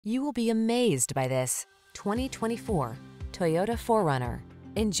You will be amazed by this 2024 Toyota 4Runner.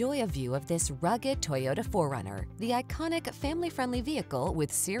 Enjoy a view of this rugged Toyota 4Runner, the iconic family-friendly vehicle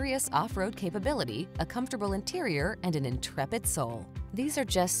with serious off-road capability, a comfortable interior, and an intrepid soul. These are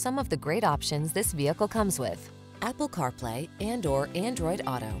just some of the great options this vehicle comes with: Apple CarPlay and/or Android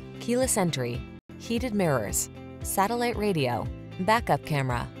Auto, keyless entry, heated mirrors, satellite radio, backup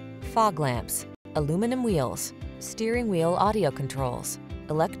camera, fog lamps, aluminum wheels, steering wheel audio controls,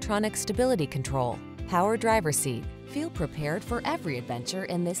 electronic stability control, power driver seat. Feel prepared for every adventure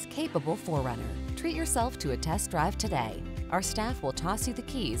in this capable 4Runner. Treat yourself to a test drive today. Our staff will toss you the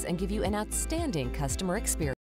keys and give you an outstanding customer experience.